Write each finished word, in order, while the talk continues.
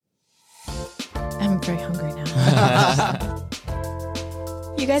very hungry now.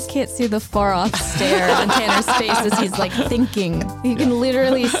 You guys can't see the far off stare on Tanner's face as he's like thinking. You can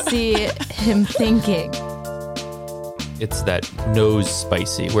literally see him thinking. It's that nose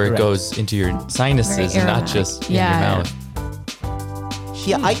spicy where it goes into your sinuses and not just in your mouth.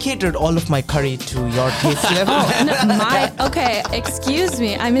 Yeah, I catered all of my curry to your taste level. Okay, excuse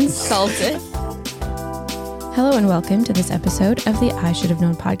me. I'm insulted. Hello and welcome to this episode of the I Should Have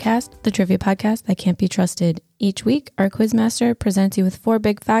Known podcast, the trivia podcast that can't be trusted. Each week, our quizmaster presents you with 4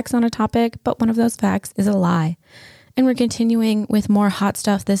 big facts on a topic, but one of those facts is a lie. And we're continuing with more hot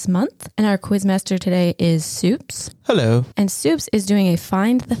stuff this month. And our quizmaster today is Soups. Hello. And Soups is doing a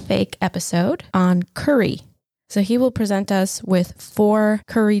Find the Fake episode on curry. So he will present us with 4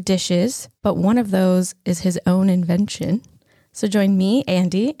 curry dishes, but one of those is his own invention. So join me,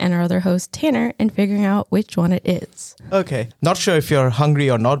 Andy, and our other host, Tanner, in figuring out which one it is. Okay. Not sure if you're hungry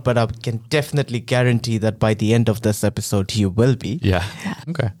or not, but I can definitely guarantee that by the end of this episode, you will be. Yeah.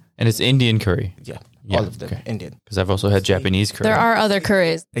 Okay. And it's Indian curry. Yeah. All of them. Okay. Indian. Because I've also had Japanese curry. There are other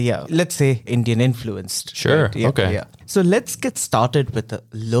curries. Yeah. Let's say Indian influenced. Sure. Right? Yeah, okay. Yeah. So let's get started with the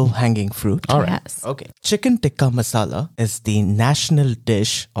low-hanging fruit. All right. Yes. Okay. Chicken tikka masala is the national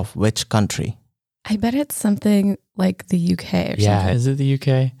dish of which country? I bet it's something like the UK or Yeah. something. Is it the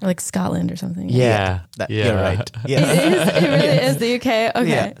UK? Or like Scotland or something. Yeah. You're right. It really is the UK.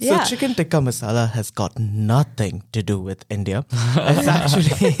 Okay. So chicken tikka masala has got nothing to do with India. It's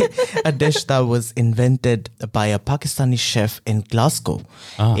actually a dish that was invented by a Pakistani chef in Glasgow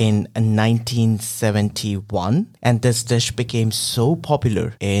in 1971. And this dish became so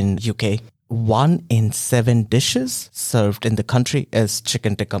popular in UK. 1 in 7 dishes served in the country is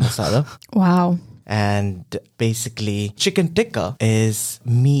chicken tikka masala. Wow. And basically, chicken tikka is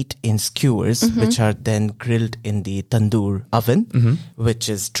meat in skewers, which are then grilled in the tandoor oven, which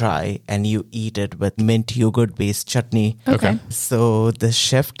is dry, and you eat it with mint yogurt-based chutney. Okay. So the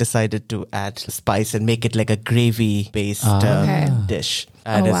chef decided to add spice and make it like a gravy-based dish.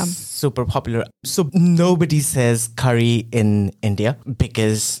 And it's super popular. So nobody says curry in India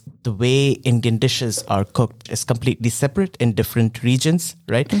because the way Indian dishes are cooked is completely separate in different regions,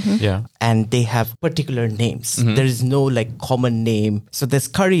 right? Yeah. And they have particular names. There is no like common name. So this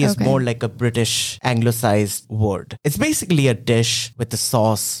curry is more like a British anglicized word. It's basically a dish with a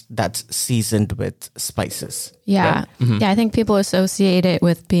sauce that's seasoned with spices. Yeah. Right? Yeah, I think people associate it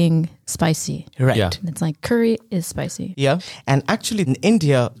with being spicy. Right. Yeah. It's like curry is spicy. Yeah. And actually in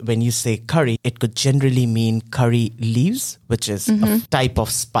India, when you say curry, it could generally mean curry leaves, which is a type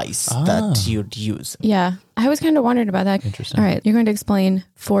of spice that you'd use. Yeah. I was kind of wondering about that. Interesting. All right. You're going to explain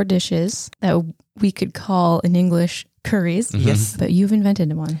 4 dishes that we could call in English curries. Yes. But you've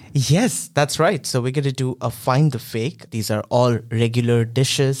invented one. Yes, that's right. So we're going to do a find the fake. These are all regular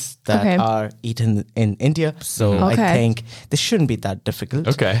dishes that are eaten in India. So I think this shouldn't be that difficult.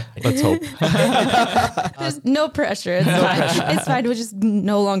 Okay. Let's hope. There's no pressure. It's fine. It's fine. We're just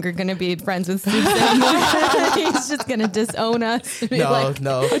no longer going to be friends with Soups anymore. He's just going to disown us. No.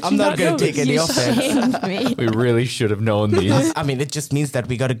 I'm not going to take any offense. Shamed me. We really should have known these. I mean, it just means that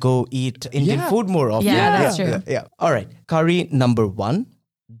we got to go eat Indian food more often. Yeah, that's true. Yeah. All right. Curry number 1,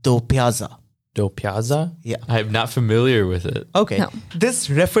 do pyaza. Do piazza? Yeah. I'm not familiar with it. Okay. No. This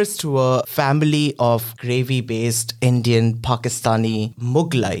refers to a family of gravy-based Indian, Pakistani,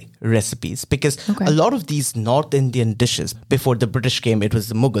 Mughlai recipes because a lot of these North Indian dishes, before the British came, it was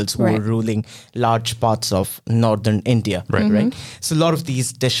the Mughals who were ruling large parts of northern India. Right? So a lot of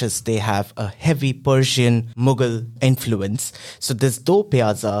these dishes, they have a heavy Persian Mughal influence. So this do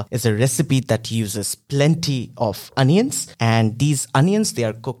pyaza is a recipe that uses plenty of onions, and these onions, they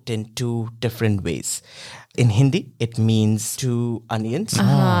are cooked in 2 different ways. In Hindi, it means 2 onions.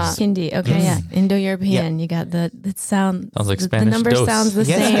 Hindi. Okay, yeah. Indo-European. You got the sound. Sounds like the Spanish number dose. sounds the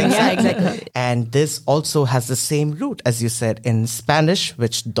same. Yeah, exactly. And this also has the same root, as you said, in Spanish,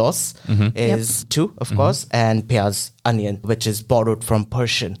 which dos is 2, of course, and pyaz, onion, which is borrowed from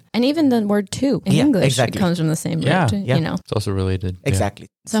Persian. And even the word two in English exactly. it comes from the same root, you know. It's also related. Exactly.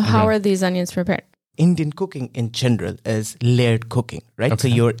 So how are these onions prepared? Indian cooking in general is layered cooking, right? So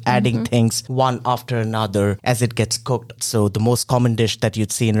you're adding things one after another as it gets cooked. So the most common dish that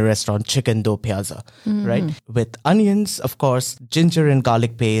you'd see in a restaurant, chicken do pyaza, right? With onions, of course, ginger and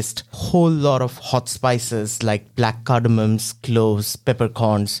garlic paste, whole lot of hot spices like black cardamoms, cloves,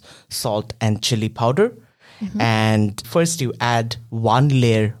 peppercorns, salt and chili powder. And first you add 1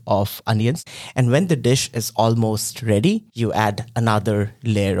 layer of onions. And when the dish is almost ready, you add another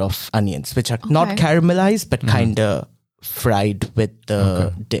layer of onions, which are not caramelized, but kind of fried with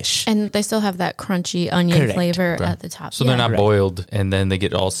the dish. And they still have that crunchy onion flavor at the top. So they're not boiled and then they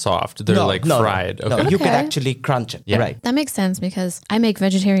get all soft. They're fried. No, you can actually crunch it. Yeah. Right. That makes sense because I make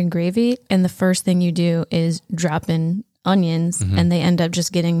vegetarian gravy and the first thing you do is drop in onions and they end up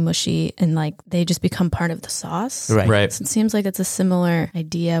just getting mushy and like they just become part of the sauce. Right. So it seems like it's a similar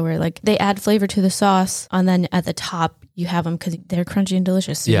idea where like they add flavor to the sauce and then at the top you have them because they're crunchy and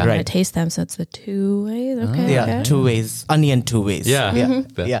delicious. So you want to taste them. So it's the two ways. Okay. Yeah, 2 ways. Onion 2 ways. Yeah.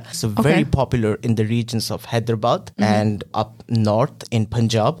 Yeah. So very popular in the regions of Hyderabad and up north in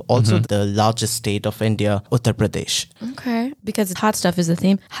Punjab. Also the largest state of India, Uttar Pradesh. Okay. Because hot stuff is the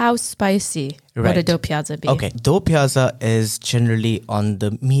theme. How spicy would a do piazza be? Okay. Do piazza is generally on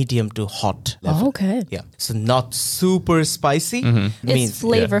the medium to hot level. Oh, okay. Yeah. So not super spicy. It's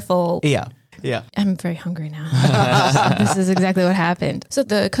flavorful. Yeah. Yeah. I'm very hungry now. This is exactly what happened. So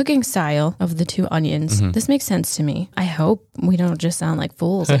the cooking style of the two onions, this makes sense to me. I hope we don't just sound like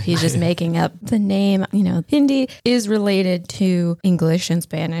fools if he's just making up the name. You know, Hindi is related to English and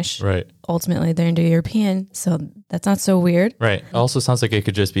Spanish. Right. Ultimately, they're Indo-European, so that's not so weird. Right. Also sounds like it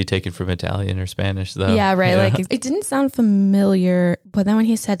could just be taken from Italian or Spanish, though. Yeah, right. Like it didn't sound familiar, but then when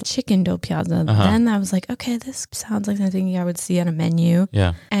he said chicken do piazza, then I was like, okay, this sounds like something I would see on a menu.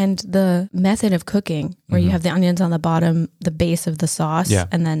 Yeah. And the method of cooking, where you have the onions on the bottom, the base of the sauce,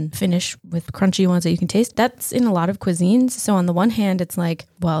 and then finish with crunchy ones that you can taste, that's in a lot of cuisines. So on the one hand, it's like,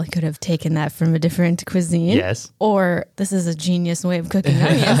 well, he could have taken that from a different cuisine. Yes. Or this is a genius way of cooking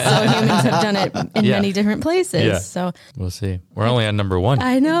onions. So humans have done it in many different places. Yeah. So We'll see. We're only on number 1.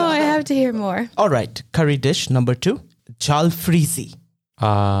 I know, I have to hear more. All right. Curry dish number 2, jalfrezi.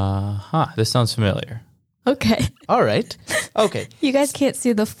 This sounds familiar. Okay. All right. Okay. You guys can't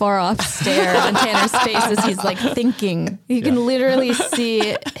see the far off stare on Tanner's face as he's like thinking. You can literally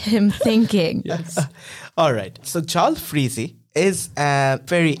see him thinking. Yes. All right. So jalfrezi is a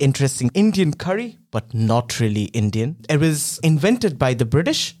very interesting Indian curry, but not really Indian. It was invented by the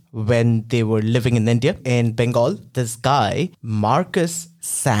British when they were living in India, in Bengal. This guy, Marcus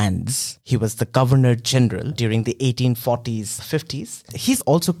Sands, he was the Governor General during the 1840s, 50s. He's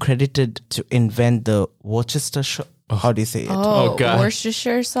also credited to invent the Worcestershire. How do you say it? Oh, God.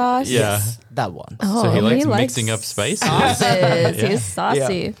 Worcestershire sauce? Yeah. Yes, that one. Oh, So he likes likes mixing up spices. Sauces. He's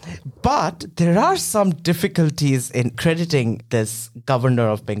saucy. Yeah. But there are some difficulties in crediting this governor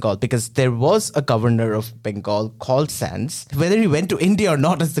of Bengal because there was a governor of Bengal called Sands. Whether he went to India or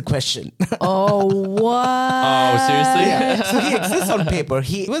not is the question. Oh, what? Oh, seriously? Yeah. So he exists on paper.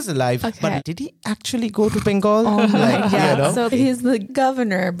 He was alive, but did he actually go to Bengal? Oh my God. You know? So he's the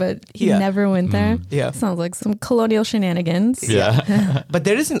governor, but he never went there. Yeah. Sounds like some colonial shenanigans. Yeah. But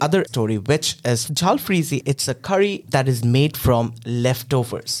there is another story, which is jalfrezi. It's a curry that is made from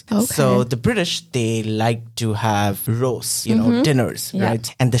leftovers. Okay. So the British, they like to have roasts, dinners,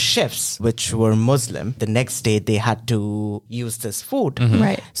 right? And the chefs, which were Muslim, the next day they had to use this food.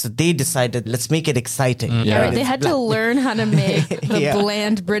 Right. So they decided, let's make it exciting. Yeah, right. They had to learn how to make the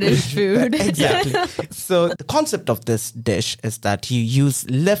bland British food. Exactly. So the concept of this dish is that you use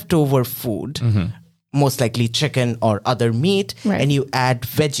leftover food, most likely chicken or other meat, and you add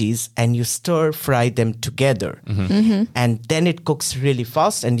veggies and you stir fry them together. And then it cooks really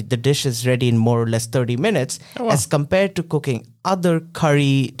fast and the dish is ready in more or less 30 minutes as compared to cooking other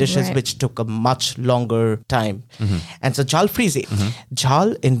curry dishes which took a much longer time. And so jalfrezi,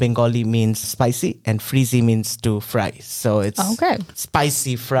 jal in Bengali means spicy and frizi means to fry. So it's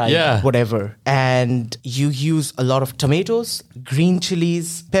spicy fry, whatever. And you use a lot of tomatoes, green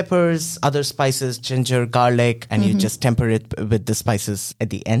chilies, peppers, other spices, ginger, garlic, and you just temper it with the spices at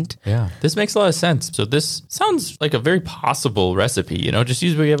the end. Yeah. This makes a lot of sense. So this sounds like a very possible recipe, just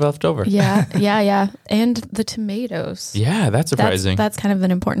use what you have left over. Yeah. And the tomatoes. Yeah, that's surprising. That's kind of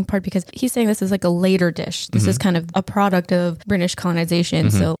an important part because he's saying this is like a later dish. This is kind of a product of British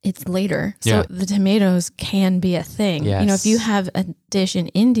colonization. So it's later. So the tomatoes can be a thing. Yes. If you have a dish in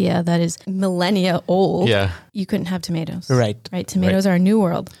India that is millennia old, you couldn't have tomatoes. Right. Tomatoes are a new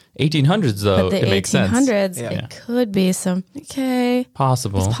world. 1800s, though, But the it makes sense. 1800s, it could be some,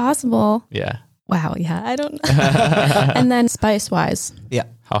 Possible. It's possible. Yeah. Wow, I don't know. And then spice-wise. Yeah.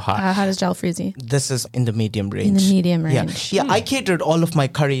 How hot? How does jalfrezi? This is in the medium range. In the medium range. Yeah, I catered all of my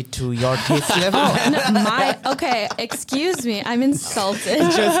curry to your taste level. Okay, excuse me. I'm insulted.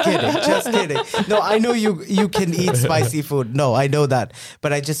 Just kidding. No, I know you can eat spicy food. No, I know that.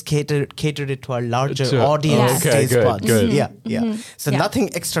 But I just catered it to a larger audience taste buds. Good. Yeah. So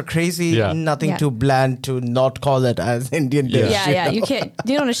nothing extra crazy, nothing too bland to not call it as Indian dish. Yeah. You can't.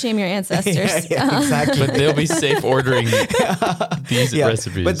 You don't want to shame your ancestors. Yeah, exactly. But they'll be safe ordering these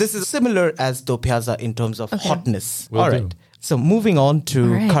recipes. recipes. But this is similar as do pyaza in terms of hotness. Will All do. right. So moving on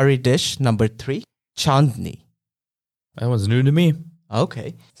to curry dish number 3, chandni. That one's new to me.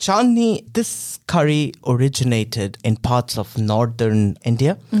 Okay. Chandni, this curry originated in parts of northern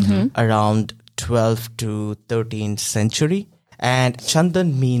India around 12th to 13th century. And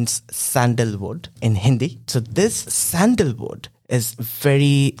chandan means sandalwood in Hindi. So this sandalwood is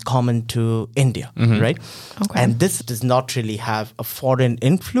very common to India, right? Okay. And this does not really have a foreign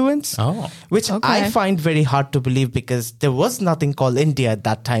influence, which I find very hard to believe because there was nothing called India at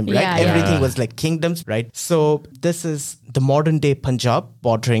that time, right? Yeah, Everything was like kingdoms, right? So this is the modern day Punjab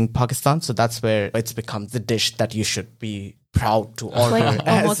bordering Pakistan. So that's where it's become the dish that you should be proud to order. Like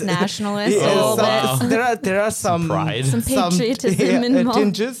almost nationalist a little bit. There are some pride. Some patriotism involved.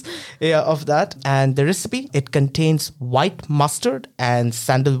 tinges of that. And the recipe, it contains white mustard and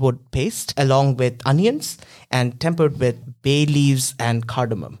sandalwood paste along with onions and tempered with bay leaves and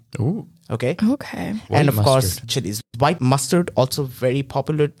cardamom. Ooh. Okay. Okay. And of course, chilies. White mustard, also very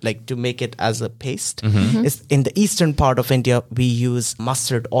popular, like to make it as a paste. Is in the eastern part of India, we use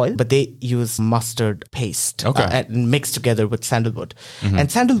mustard oil, but they use mustard paste and mixed together with sandalwood.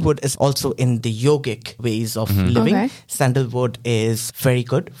 And sandalwood is also in the yogic ways of living. Okay. Sandalwood is very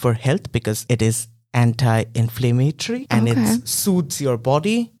good for health because it is anti-inflammatory and it soothes your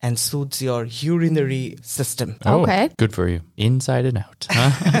body and soothes your urinary system. Okay. Good for you. Inside and out.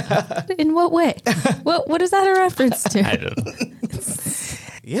 Huh? In what way? What is that a reference to? I don't know.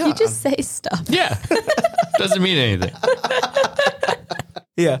 Yeah. You just say stuff. Yeah. Doesn't mean anything.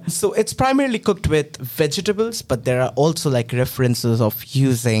 Yeah. So it's primarily cooked with vegetables, but there are also like references of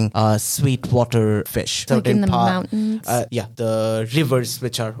using sweetwater fish. Like in the mountains? The rivers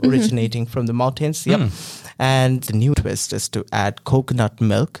which are originating from the mountains. Yep. And the new twist is to add coconut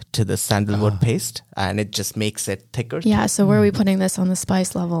milk to the sandalwood paste, and it just makes it thicker. Yeah, so where are we putting this on the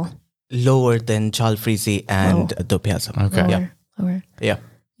spice level? Lower than jalfrezi and do pyaza. Okay. Lower. Yeah.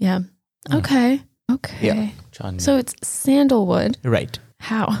 Yeah. Okay. Yeah. So it's sandalwood. Right.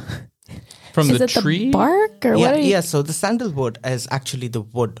 How? From is the it tree? the bark or what are you? Yeah, so the sandalwood is actually the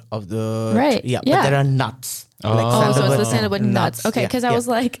wood of the Right. Yeah, Yeah. but there are nuts. Oh, so it's the sandalwood nuts. Okay, because I was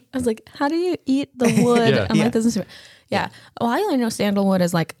like, how do you eat the wood? I'm like, this is. Yeah. Well, I only know sandalwood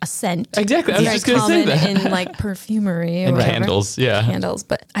as like a scent. Exactly. I was just going to say that. In like perfumery or and whatever. candles. Yeah. Candles,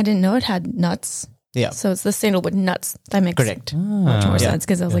 but I didn't know it had nuts. Yeah. So it's the sandalwood nuts. That makes correct. much more sense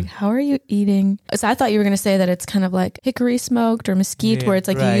because I was like, how are you eating? So I thought you were going to say that it's kind of like hickory smoked or mesquite where it's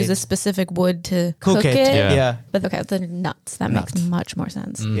like you use a specific wood to cook it. Yeah. But okay, the nuts. That makes much more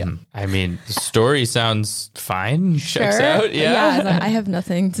sense. Yeah. I mean, the story sounds fine. Checks Sure. out. Yeah. I have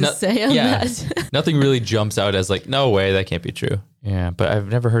nothing to say on that. Nothing really jumps out as like, no way, that can't be true. Yeah, but I've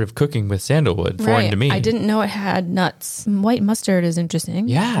never heard of cooking with sandalwood. Foreign to me. I didn't know it had nuts. White mustard is interesting.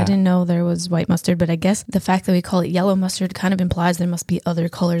 Yeah. I didn't know there was white mustard, but I guess the fact that we call it yellow mustard kind of implies there must be other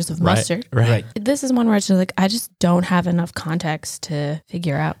colors of mustard. Right. This is one where it's just like, I just don't have enough context to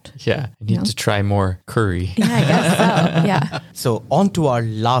figure out. Yeah. I need to try more curry. Yeah, I guess so. Yeah. So on to our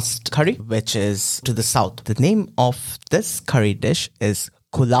last curry, which is to the south. The name of this curry dish is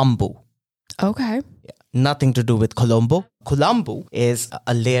kulambu. Okay. Nothing to do with Colombo. Kulambu is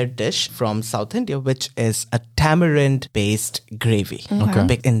a layered dish from South India, which is a tamarind-based gravy.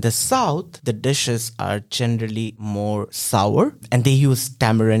 Okay. In the South, the dishes are generally more sour, and they use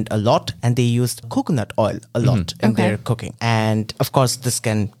tamarind a lot, and they use coconut oil a lot in their cooking. And of course, this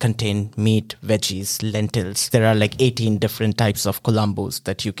can contain meat, veggies, lentils. There are like 18 different types of kulambus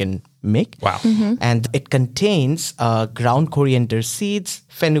that you can make. Wow. And it contains ground coriander seeds,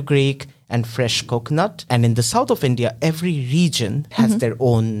 fenugreek, and fresh coconut. And in the south of India, every region has their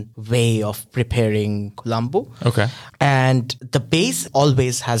own way of preparing kulambu. Okay. And the base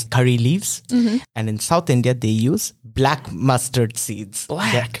always has curry leaves. And in South India, they use black mustard seeds.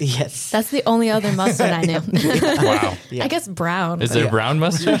 Black? Yes. That's the only other mustard I knew. Wow. Yeah. I guess brown. Is there brown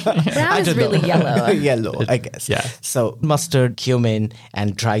mustard? Brown is really yellow. Yellow, I guess. Yeah. So mustard, cumin,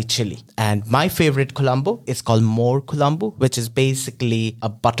 and dry chili. And my favorite kulambu is called More Kulambu, which is basically a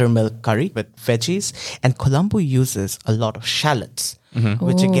buttermilk curry with veggies. And kulambu uses a lot of shallots,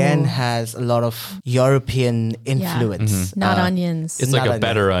 which again has a lot of European influence. Not onions. It's like Not a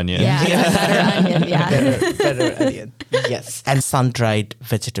better onion. yeah, it's a better onion. Yeah. better onion. Yes. And sun-dried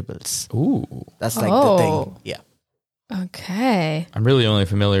vegetables. Ooh. That's like the thing. Yeah. Okay. I'm really only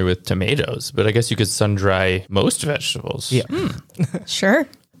familiar with tomatoes, but I guess you could sun-dry most vegetables. Yeah. Sure.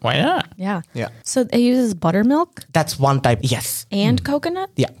 Why not? Yeah. Yeah. So it uses buttermilk That's one type. Yes. and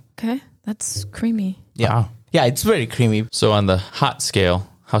coconut? Yeah. Okay. That's creamy. Yeah. Wow. Yeah, it's very creamy. So on the hot scale,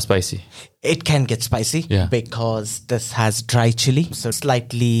 How spicy? It can get spicy because this has dry chili. So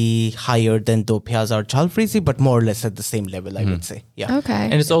slightly higher than do pyaz or jalfrezi, but more or less at the same level, I would say. Yeah. Okay.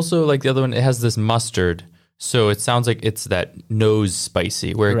 And it's also like the other one, it has this mustard. So it sounds like it's that nose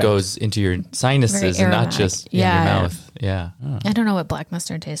spicy where it goes into your sinuses and not just in your mouth. Yeah. Oh. I don't know what black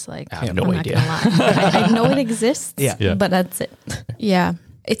mustard tastes like. I have no idea. I know it exists, Yeah. but that's it. Yeah.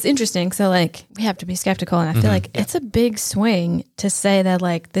 It's interesting. So like we have to be skeptical. And I feel like it's a big swing to say that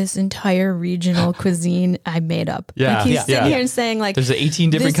like this entire regional cuisine I made up. Yeah. Like he's sitting here and saying like, there's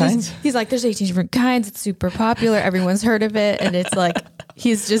 18 different kinds. He's like, there's 18 different kinds. It's super popular. Everyone's heard of it. And it's like,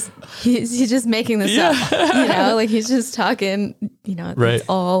 he's just making this up, you know, like he's just talking, you know, it's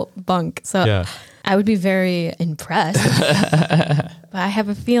all bunk. So I would be very impressed. But I have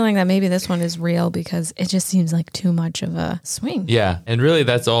a feeling that maybe this one is real because it just seems like too much of a swing. Yeah. And really,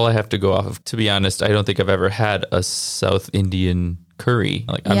 that's all I have to go off of. To be honest, I don't think I've ever had a South Indian curry.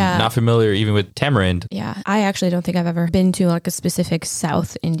 Like I'm not familiar even with tamarind. Yeah. I actually don't think I've ever been to like a specific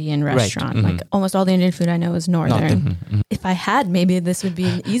South Indian restaurant. Right. Like almost all the Indian food I know is Northern. If I had, maybe this would be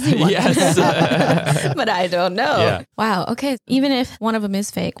an easy one. Yes. But I don't know. Yeah. Wow. Okay. Even if one of them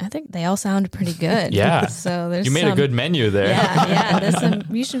is fake, I think they all sound pretty good. Yeah. So there's You made a good menu there. Yeah. There's some,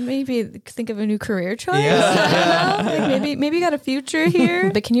 you should maybe think of a new career choice. Yeah. Like maybe you got a future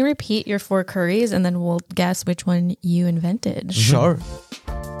here. But can you repeat your 4 curries and then we'll guess which one you invented? Sure.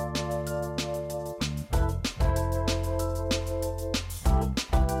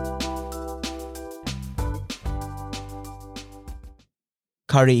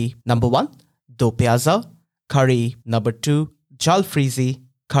 Curry number 1, do pyaza. Curry number 2, jalfrezi.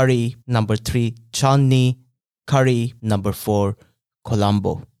 Curry number 3, chandni. Curry number 4,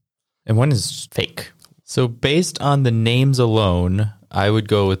 Colombo. And one is fake. So based on the names alone, I would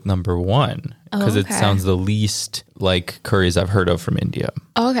go with number 1 because it sounds the least like curries I've heard of from India.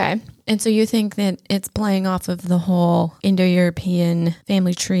 Okay. And so you think that it's playing off of the whole Indo-European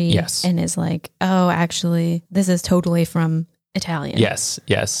family tree and is like, oh, actually, this is totally from Italian. Yes.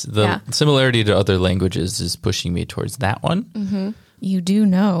 The similarity to other languages is pushing me towards that one. Mm-hmm. You do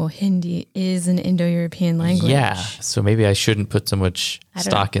know Hindi is an Indo-European language. Yeah, so maybe I shouldn't put so much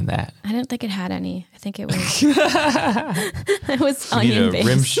stock in that. I didn't think it had any. I think it was it was onion based.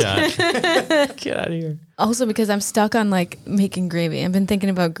 Rim shot. Get out of here. Also because I'm stuck on like making gravy. I've been thinking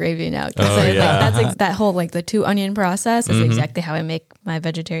about gravy now. That's that whole like the 2 onion process is exactly how I make my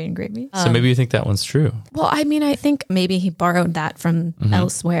vegetarian gravy. So maybe you think that one's true. Well, I mean, I think maybe he borrowed that from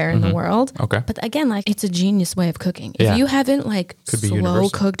elsewhere in the world. Okay. But again, like it's a genius way of cooking. If you haven't like slow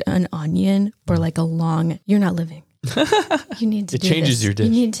cooked an onion for like a long, you're not living. You need to do this. It changes your dish.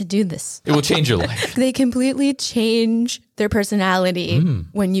 You need to do this. It will change your life. They completely change their personality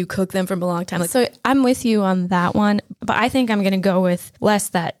when you cook them for a long time. So I'm with you on that one, but I think I'm going to go with less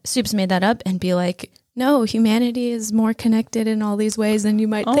that Soups made that up and be like, no, humanity is more connected in all these ways than you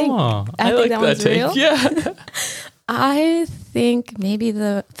might think. I think like that one's take. real. Yeah. I think maybe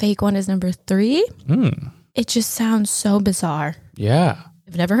the fake one is number 3. It just sounds so bizarre. Yeah.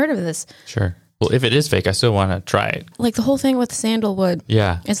 I've never heard of this. Sure. Well, if it is fake, I still want to try it. Like the whole thing with sandalwood.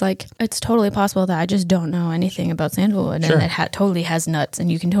 Yeah. It's like, it's totally possible that I just don't know anything about sandalwood and it totally has nuts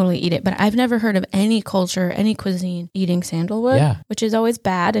and you can totally eat it. But I've never heard of any culture, any cuisine eating sandalwood, which is always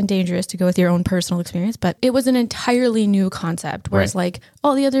bad and dangerous to go with your own personal experience. But it was an entirely new concept. Whereas like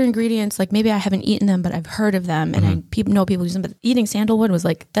all the other ingredients, like maybe I haven't eaten them, but I've heard of them and I know people use them. But eating sandalwood was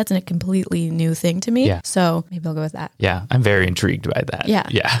like, that's a completely new thing to me. Yeah. So maybe I'll go with that. Yeah. I'm very intrigued by that. Yeah.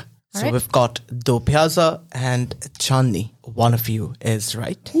 Yeah. So we've got do pyaza and chandni. One of you is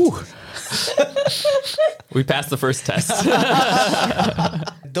right. We passed the first test.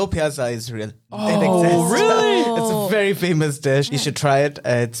 Do pyaza is real. Oh, it exists. Really? It's a very famous dish. You should try it.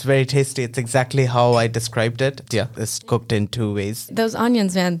 It's very tasty. It's exactly how I described it. Yeah, it's cooked in 2 ways. Those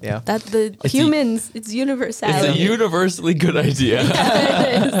onions, man. Yeah. That it's universality. It's a universally good idea.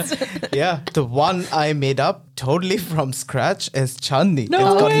 Yeah, the one I made up totally from scratch is chandni.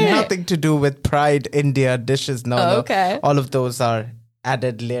 No it's got way. nothing to do with Pride India dishes. No. Okay. All of those are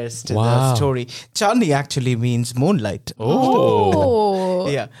added layers to the story. Chandni actually means moonlight. Oh.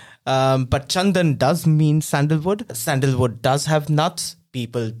 Yeah. But chandan does mean sandalwood. Sandalwood does have nuts.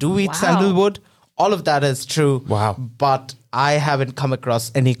 People do eat sandalwood. All of that is true. Wow. But I haven't come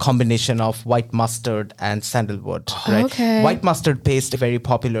across any combination of white mustard and sandalwood. Right? Okay. White mustard paste is very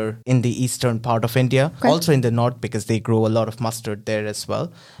popular in the eastern part of India, also in the north because they grow a lot of mustard there as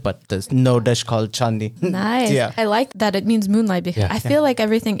well. But there's no dish called chandi. Nice. Yeah. I like that it means moonlight because I feel like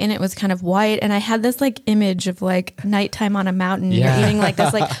everything in it was kind of white, and I had this like image of like nighttime on a mountain. You're eating like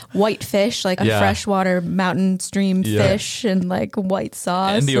this like white fish, like a freshwater mountain stream fish, and like white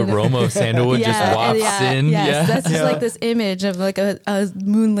sauce, and the aroma of sandalwood just wafts in. Yes, that's just like this image of like a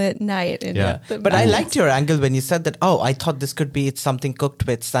moonlit night. But I liked your angle when you said that. Oh, I thought this could be something cooked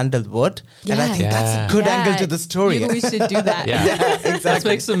with sandalwood, and I think that's a good angle to the story. Maybe we should do that. Exactly. Let's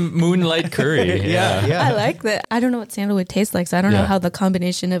make some moonlight curry. I like that. I don't know what sandalwood tastes like, so I don't know how the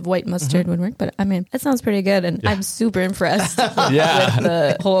combination of white mustard would work, but I mean, it sounds pretty good, and I'm super impressed with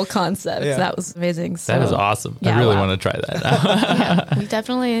the whole concept. That was amazing. So, that is awesome. I really want to try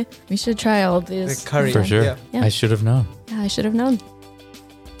that. We should try all of these. The curry. For sure. I should have known. Yeah, I should have known.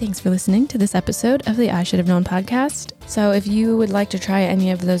 Thanks for listening to this episode of the I Should Have Known podcast. So if you would like to try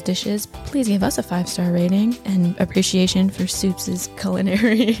any of those dishes, please give us a 5-star rating and appreciation for Soups'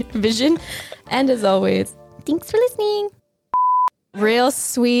 culinary vision. And as always, thanks for listening. Real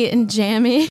sweet and jammy.